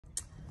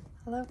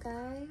Hello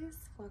guys,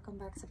 welcome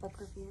back to Book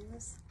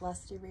Reviews,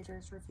 Lusty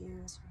Readers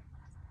Reviews,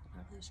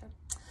 not really sure.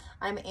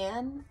 I'm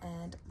Anne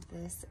and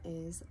this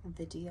is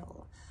The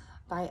Deal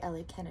by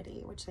Elle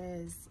Kennedy, which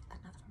is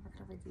another one we're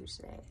going to review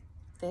today.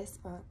 This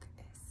book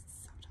is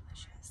so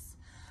delicious.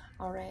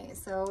 Alright,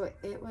 so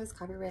it was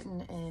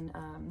copywritten in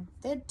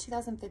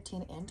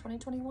 2015 and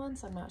 2021,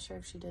 so I'm not sure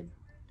if she did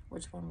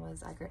which one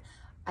was accurate.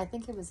 I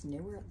think it was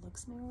newer, it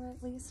looks newer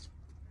at least.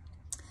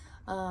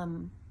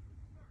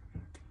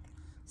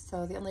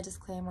 So the only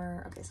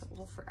disclaimer, okay, so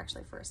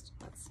actually first,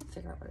 let's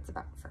figure out what it's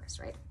about first,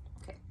 right?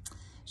 Okay.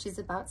 She's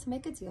about to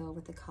make a deal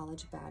with a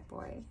college bad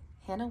boy.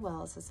 Hannah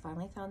Wells has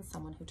finally found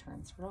someone who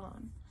turns her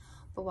on.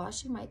 But while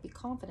she might be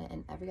confident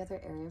in every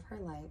other area of her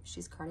life,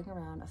 she's carting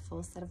around a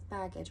full set of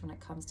baggage when it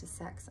comes to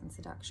sex and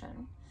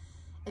seduction.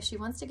 If she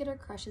wants to get her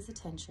crush's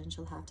attention,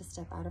 she'll have to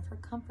step out of her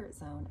comfort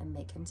zone and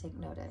make him take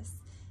notice,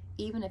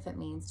 even if it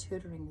means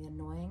tutoring the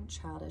annoying,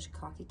 childish,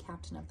 cocky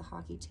captain of the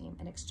hockey team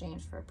in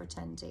exchange for a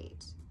pretend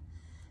date.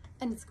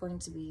 And it's going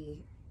to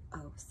be,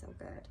 oh, so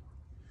good.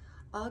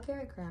 All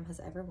Garrett Graham has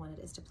ever wanted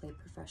is to play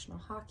professional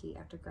hockey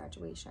after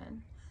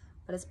graduation,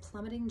 but his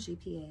plummeting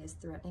GPA is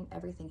threatening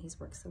everything he's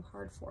worked so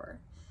hard for.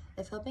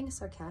 If helping a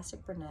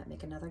sarcastic brunette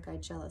make another guy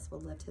jealous will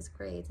lift his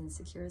grades and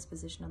secure his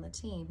position on the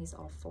team, he's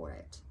all for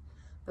it.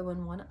 But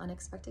when one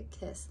unexpected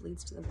kiss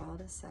leads to the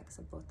wildest sex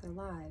of both their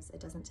lives,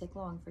 it doesn't take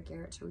long for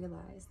Garrett to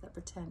realize that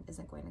pretend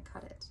isn't going to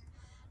cut it.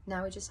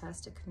 Now he just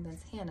has to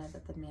convince Hannah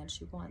that the man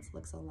she wants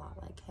looks a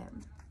lot like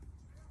him.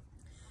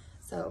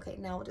 So, okay,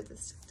 now we'll do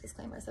this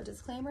disclaimer. So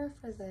disclaimer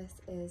for this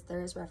is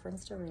there is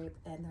reference to rape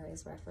and there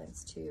is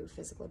reference to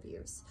physical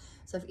abuse.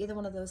 So if either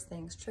one of those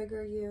things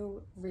trigger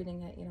you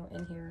reading it,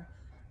 in here,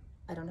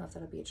 I don't know if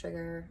that'll be a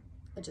trigger.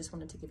 I just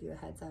wanted to give you a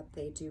heads up.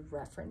 They do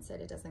reference it.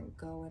 It doesn't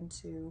go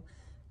into,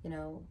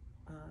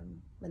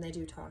 when they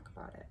do talk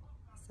about it.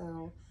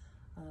 So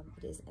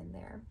it is in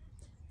there.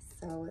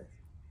 So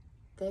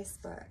this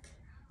book,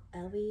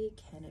 Elle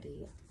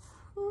Kennedy,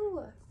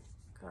 whew,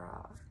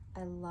 girl,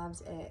 I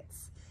loved it.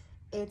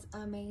 It's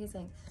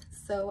amazing.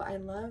 So I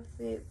love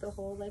the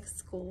whole like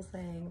school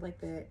thing, like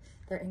they're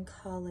in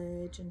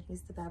college and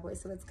he's the bad boy.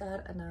 So it's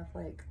got enough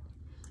like,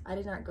 I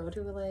did not go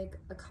to like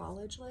a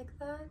college like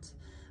that.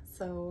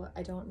 So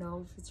I don't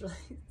know if it's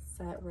really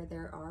set where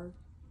there are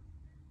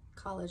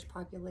college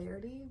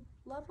popularity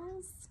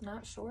levels,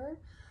 not sure.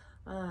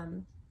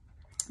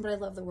 But I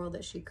love the world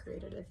that she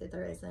created. If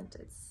there isn't,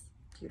 it's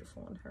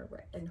beautiful in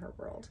her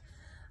world.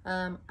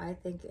 I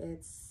think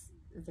it's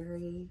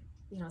very,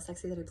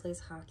 sexy that he plays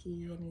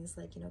hockey and he's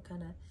like,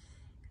 kind of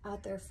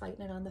out there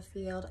fighting it on the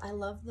field. I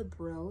love the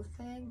bro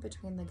thing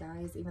between the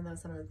guys, even though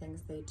some of the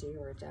things they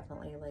do are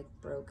definitely like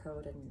bro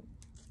code and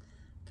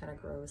kind of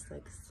gross,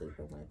 like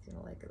sleeping with,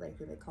 like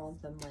they call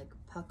them like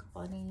puck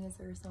bunnies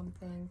or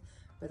something,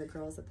 where the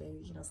girls that they,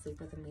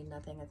 sleep with and mean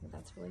nothing. I think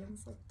that's really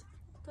insult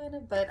kind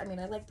of, but I mean,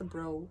 I like the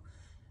bro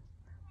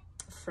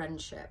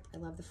friendship. I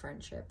love the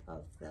friendship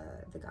of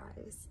the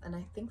guys, and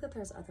I think that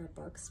there's other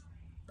books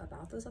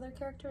about those other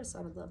characters, so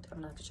I'm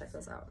gonna have to check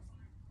those out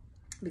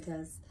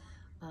because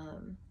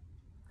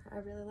I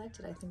really liked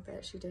it. I think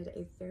that she did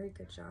a very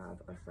good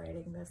job of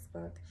writing this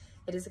book.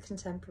 It is a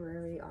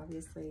contemporary,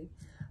 obviously.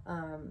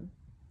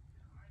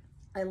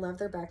 I love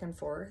their back and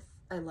forth.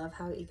 I love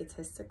how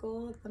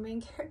egotistical the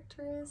main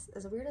character is.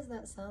 As weird as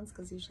that sounds,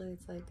 because usually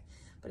it's like,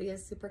 but he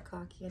is super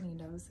cocky and he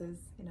knows his,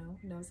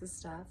 knows his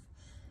stuff.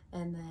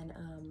 And then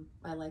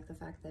I like the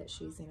fact that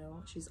she's,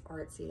 she's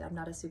artsy. I'm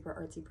not a super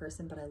artsy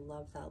person, but I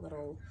love that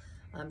little,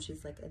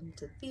 she's like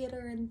into theater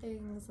and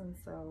things. And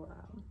so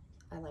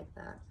I like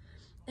that.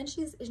 And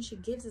she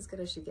gives as good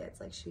as she gets.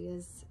 Like she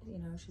is,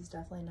 she's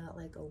definitely not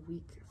like a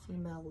weak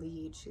female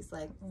lead. She's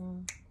like,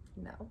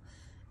 no.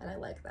 And I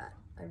like that.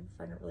 I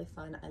find it really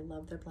fun. I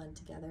love their blend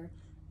together.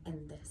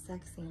 And the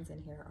sex scenes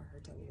in here are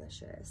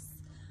delicious.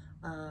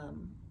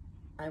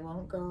 I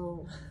won't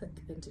go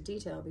into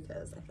detail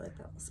because I feel like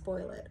that will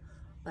spoil it,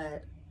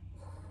 but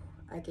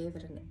I gave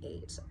it an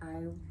 8.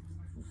 I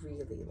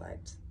really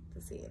liked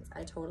the scenes.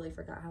 I totally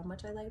forgot how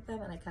much I liked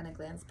them, and I kind of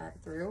glanced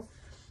back through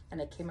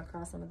and I came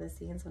across some of the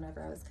scenes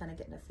whenever I was kind of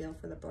getting a feel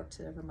for the book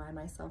to remind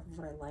myself of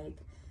what I like.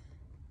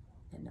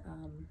 And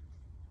oh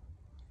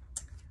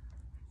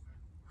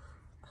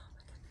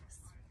my goodness,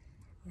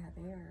 yeah,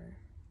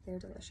 they're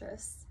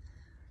delicious.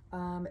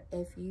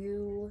 If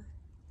you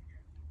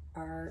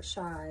are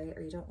shy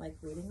or you don't like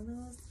reading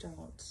those,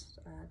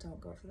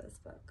 don't go for this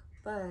book.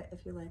 But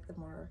if you like the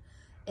more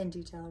in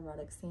detail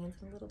erotic scenes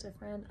and a little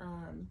different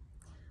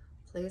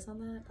plays on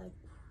that, like,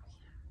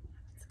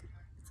 yeah,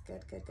 it's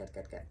good.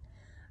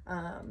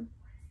 I'm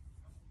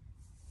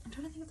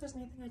trying to think if there's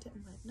anything I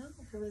didn't like. No,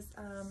 there was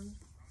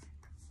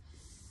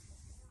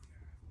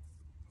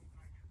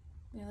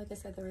yeah, like I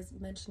said, there was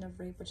mention of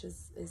rape, which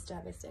is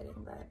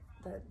devastating. That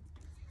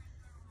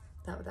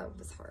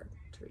was hard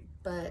to read,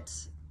 but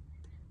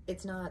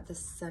it's not the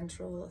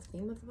central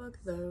theme of the book.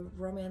 The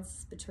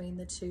romance between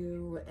the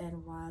two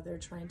and why they're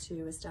trying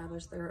to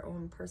establish their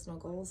own personal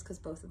goals, because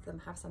both of them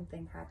have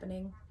something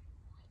happening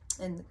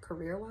and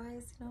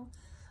career-wise,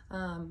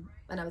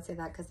 And I would say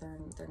that because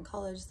they're in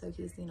college, so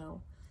he's, you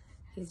know,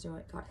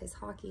 got his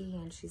hockey,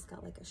 and she's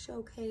got like a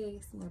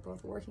showcase, and they're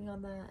both working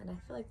on that, and I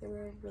feel like they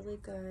were a good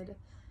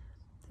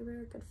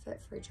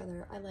fit for each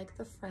other. I like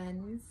the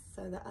friends,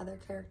 so the other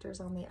characters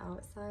on the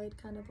outside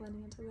kind of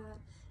blending into that,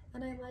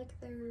 and I like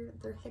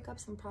their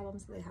hiccups and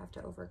problems that they have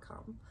to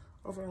overcome.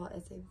 Overall,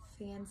 it's a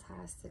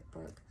fantastic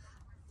book.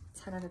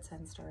 10 out of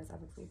 10 stars. I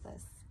would read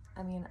this.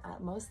 I mean,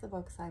 most of the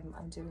books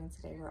I'm doing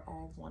today were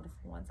all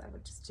wonderful ones I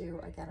would just do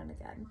again and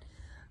again.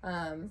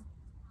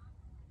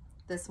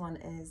 This one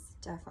is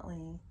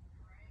definitely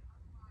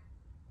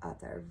up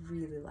there. I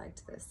really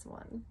liked this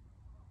one.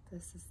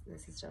 This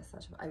is just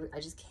such a, I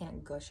just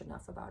can't gush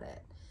enough about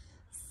it.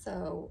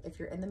 So if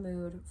you're in the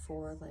mood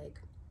for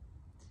like,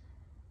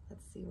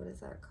 let's see, what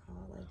is that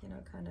called? Like, you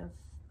know, kind of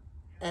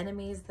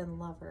enemies than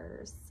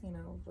lovers, you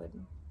know, would,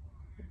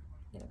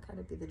 you know, kind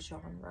of be the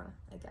genre,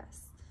 I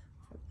guess,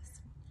 for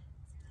this one.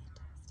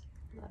 It's fantastic.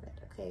 Love it.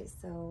 Okay,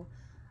 so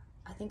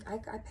I think I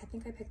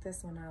picked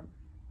this one up.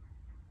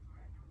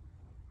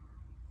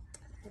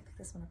 I picked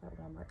this one up at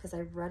Walmart because I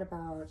read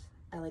about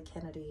Elle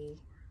Kennedy,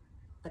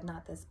 but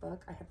not this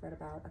book. I have read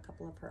about a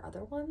couple of her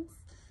other ones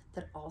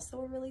that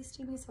also are really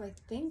steamy, so I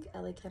think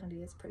Elle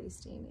Kennedy is pretty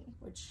steamy,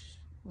 which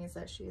means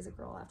that she is a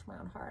girl after my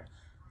own heart.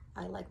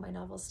 I like my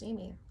novels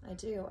steamy. I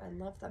do. I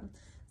love them.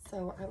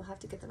 So I will have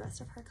to get the rest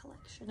of her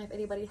collection. If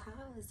anybody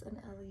has an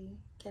Elle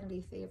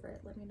Kennedy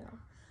favorite, let me know.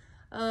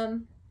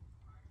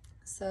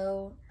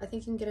 So I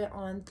think you can get it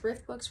on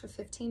Thrift Books for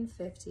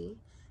 $15.50,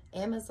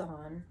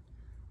 Amazon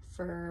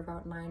for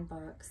about $9,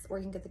 or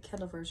you can get the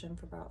Kindle version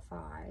for about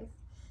 $5,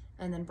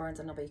 and then Barnes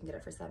 & Noble you can get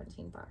it for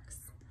 $17.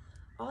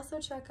 Also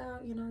check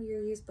out, you know,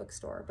 your used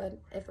bookstore, but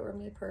if it were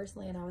me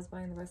personally and I was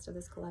buying the rest of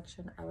this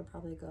collection, I'd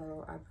probably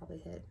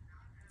hit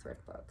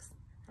Thrift Books.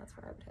 That's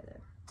where I would hit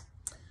it,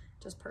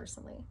 just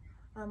personally.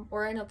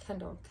 Or I know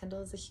Kindle.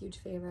 Kindle is a huge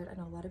favorite. I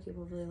know a lot of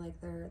people really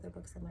like their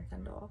books on their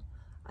Kindle.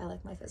 I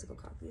like my physical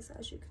copies,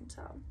 as you can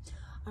tell.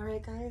 All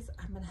right, guys,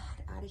 I'm gonna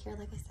head out of here.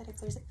 Like I said, if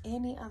there's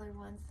any other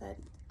ones that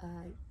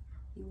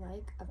you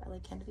like of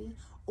Elle Kennedy,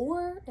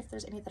 or if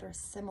there's any that are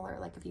similar,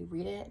 like if you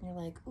read it and you're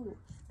like, ooh,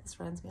 this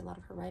reminds me a lot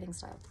of her writing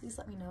style, please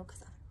let me know,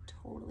 because I would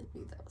totally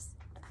read those.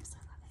 I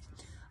absolutely love it.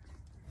 Okay.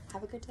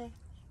 Have a good day.